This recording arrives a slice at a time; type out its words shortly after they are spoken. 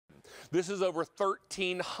This is over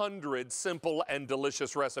 1,300 simple and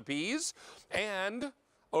delicious recipes and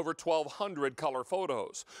over 1,200 color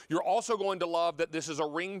photos. You're also going to love that this is a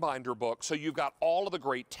ring binder book, so you've got all of the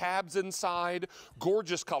great tabs inside,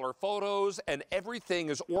 gorgeous color photos, and everything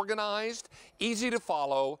is organized, easy to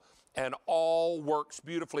follow, and all works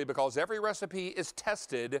beautifully because every recipe is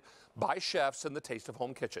tested by chefs in the Taste of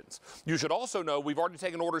Home kitchens. You should also know we've already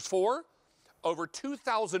taken orders for over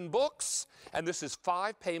 2,000 books, and this is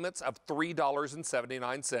 5 payments of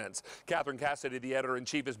 $3.79. Catherine Cassidy, the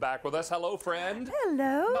editor-in-chief, is back with us. Hello, friend.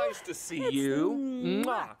 Hello. Nice to see you.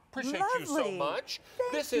 Mwah. Appreciate you so much.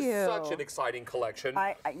 This is such an exciting collection.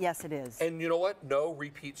 Yes, it is. And you know what? No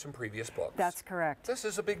repeats from previous books. That's correct. This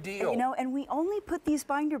is a big deal. You know, and we only put these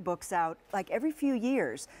binder books out like every few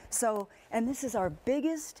years. So, and this is our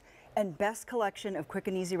biggest and best collection of quick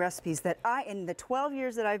and easy recipes that in the 12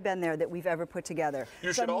 years that I've been there, that we've ever put together.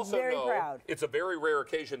 You should also know it's a very rare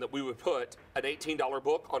occasion that we would put an $18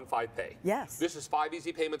 book on 5 pay. Yes. This is 5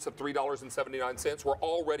 easy payments of $3.79. We're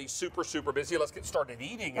already super, super busy. Let's get started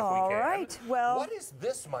eating if we can. All right. Well, what is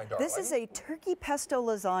this, my darling? This is a turkey pesto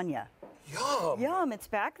lasagna. Yum. Yum. It's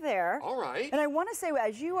back there. All right. And I want to say,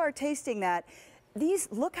 as you are tasting that,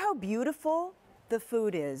 look how beautiful the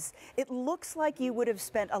food is. It looks like you would have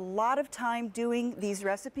spent a lot of time doing these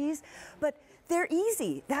recipes, but they're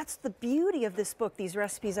easy. That's the beauty of this book. These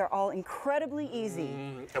recipes are all incredibly easy.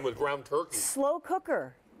 And with ground turkey. Slow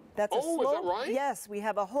cooker. That's a slow. Is that right? Yes, we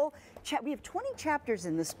have a whole we have 20 chapters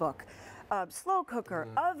in this book. Slow cooker,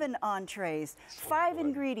 oven entrees, 5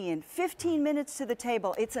 ingredient, 15 minutes to the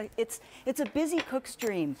table. It's a busy cook's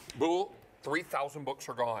dream. Boo. 3,000 books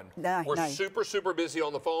are gone. We're super, super busy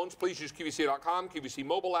on the phones. Please use QVC.com, QVC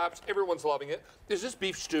mobile apps. Everyone's loving it. Is this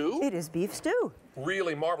beef stew? It is beef stew.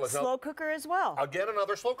 Really marvelous. Slow cooker as well. Again,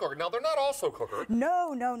 another slow cooker. Now, they're not all slow cooker.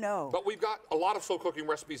 No, no, no. But we've got a lot of slow cooking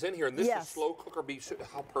recipes in here, and this is slow cooker beef stew.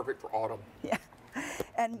 How perfect for autumn. Yeah.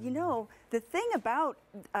 And you know, the thing about,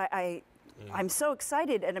 I'm so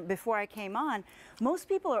excited, and before I came on, most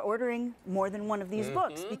people are ordering more than one of these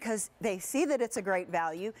books because they see that it's a great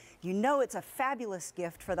value. You know it's a fabulous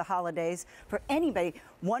gift for the holidays for anybody.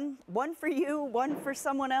 One for you, one for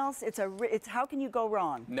someone else. It's how can you go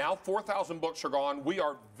wrong? Now 4,000 books are gone. We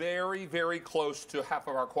are very, very close to half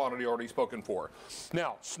of our quantity already spoken for.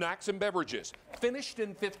 Now, snacks and beverages, finished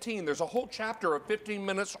in 15. There's a whole chapter of 15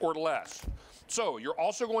 minutes or less. So you're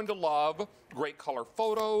also going to love great color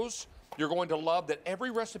photos. You're going to love that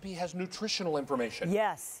every recipe has nutritional information.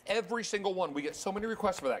 Yes. Every single one. We get so many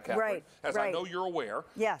requests for that, Catherine, as I know you're aware.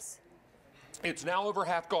 Yes. It's now over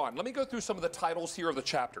half gone. Let me go through some of the titles here of the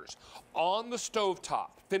chapters. On the Stovetop,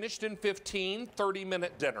 finished in 15,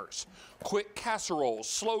 30-minute dinners. Quick casseroles,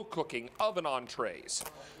 slow cooking, oven entrees.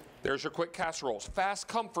 There's your quick casseroles. Fast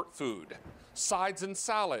comfort food, sides and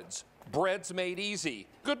salads, breads made easy.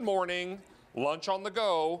 Good morning, lunch on the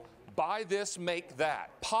go. Buy this, make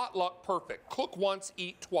that. Potluck perfect. Cook once,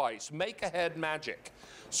 eat twice. Make ahead magic.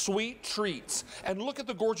 Sweet treats. And look at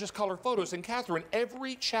the gorgeous color photos. And Catherine,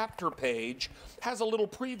 every chapter page has a little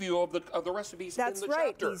preview of the recipes in the chapter. That's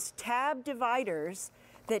right. These tab dividers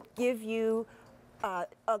that give you a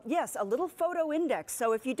little photo index.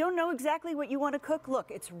 So if you don't know exactly what you want to cook,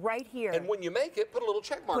 look, it's right here. And when you make it, put a little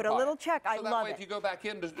check mark Put a little check. I love it. So that way, if you go back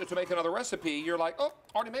in to make another recipe, you're like, oh,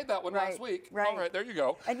 already made that one last week. Right. All right, there you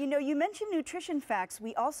go. And you know, you mentioned nutrition facts.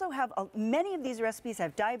 We also have, many of these recipes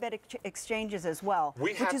have diabetic exchanges as well.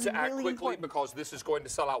 We have to act quickly because this is going to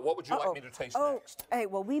sell out. What would you like me to taste next? Hey,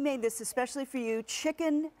 well, we made this especially for you.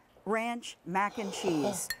 Chicken ranch mac and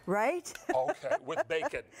cheese, right? Okay, with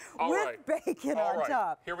bacon. All right. With bacon on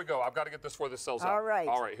top. Here we go. I've got to get this before this sells out. All right.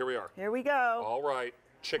 All right, here we are. Here we go. All right.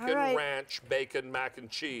 Chicken ranch, bacon, mac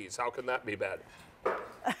and cheese. How can that be bad?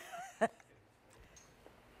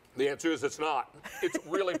 The answer is it's not. It's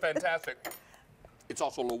really fantastic. It's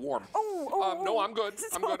also a little warm. No, I'm good.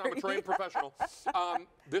 I'm good. I'm a trained professional.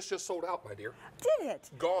 This just sold out, my dear. Did it?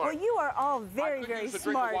 Gone. Well, you are all very, very use a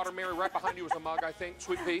smart. drink of water, Mary. Right behind you is a mug, I think.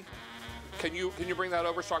 Sweet pea. Can you bring that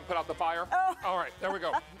over so I can put out the fire? Oh. All right, there we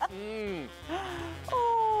go. Do you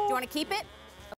want to keep it?